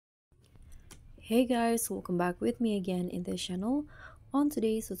Hey guys, welcome back with me again in this channel. On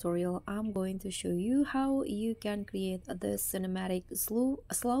today's tutorial, I'm going to show you how you can create the cinematic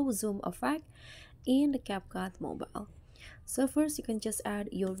slow zoom effect in the CapCut mobile. So first, you can just add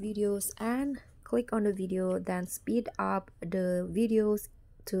your videos and click on the video, then speed up the videos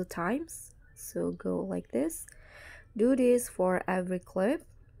 2 times. So go like this. Do this for every clip.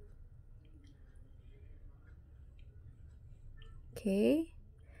 Okay.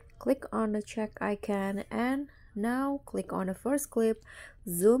 Click on the check icon and now click on the first clip,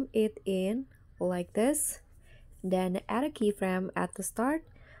 zoom it in like this, then add a keyframe at the start,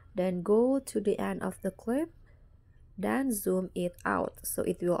 then go to the end of the clip, then zoom it out. So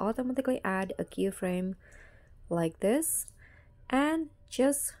it will automatically add a keyframe like this, and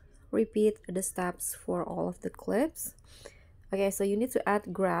just repeat the steps for all of the clips. Okay, so you need to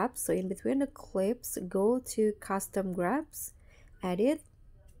add grabs. So in between the clips, go to custom grabs, edit.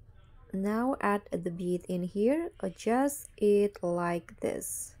 Now add the beat in here, adjust it like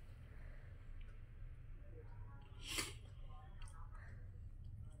this.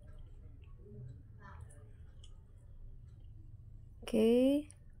 Okay,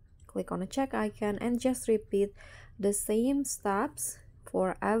 click on the check icon and just repeat the same steps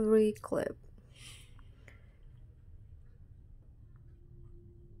for every clip.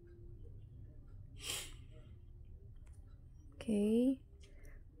 Okay,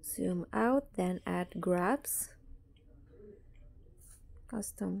 zoom out, then add grabs,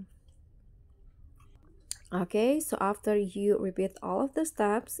 custom. Okay, so after you repeat all of the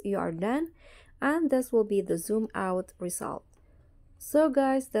steps, you are done, and this will be the zoom out result. So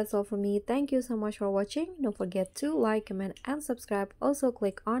guys, that's all for me. Thank you so much for watching. Don't forget to like, comment, and subscribe. Also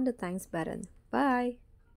click on the thanks button. Bye.